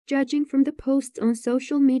Judging from the posts on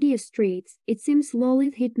social media streets, it seems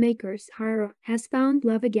Lolly's hitmaker Zahara has found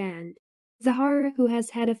love again. Zahara, who has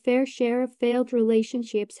had a fair share of failed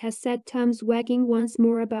relationships, has set tongues wagging once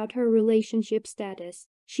more about her relationship status.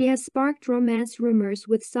 She has sparked romance rumors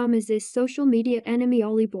with Samiz's social media enemy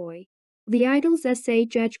Ali Boy. The Idol's essay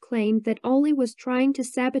judge claimed that Oli was trying to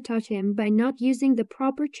sabotage him by not using the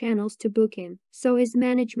proper channels to book him, so his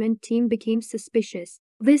management team became suspicious.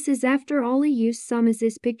 This is after Oli used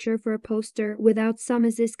Samiz's picture for a poster without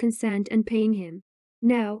Samiz's consent and paying him.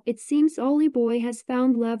 Now, it seems Ali Boy has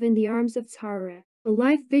found love in the arms of Zahara. A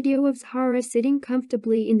live video of Zahara sitting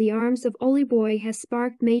comfortably in the arms of Ali Boy has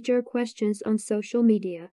sparked major questions on social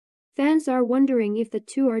media. Fans are wondering if the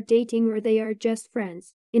two are dating or they are just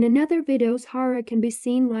friends. In another video, Zahara can be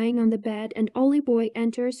seen lying on the bed and Ali Boy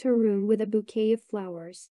enters her room with a bouquet of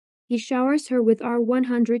flowers. He showers her with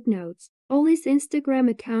R100 notes. Oli's Instagram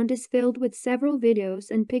account is filled with several videos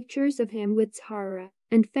and pictures of him with Zahara,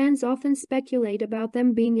 and fans often speculate about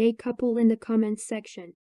them being a couple in the comments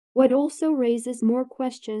section. What also raises more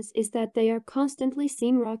questions is that they are constantly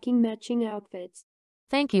seen rocking matching outfits.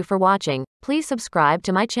 Thank you for watching. Please subscribe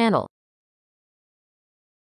to my channel.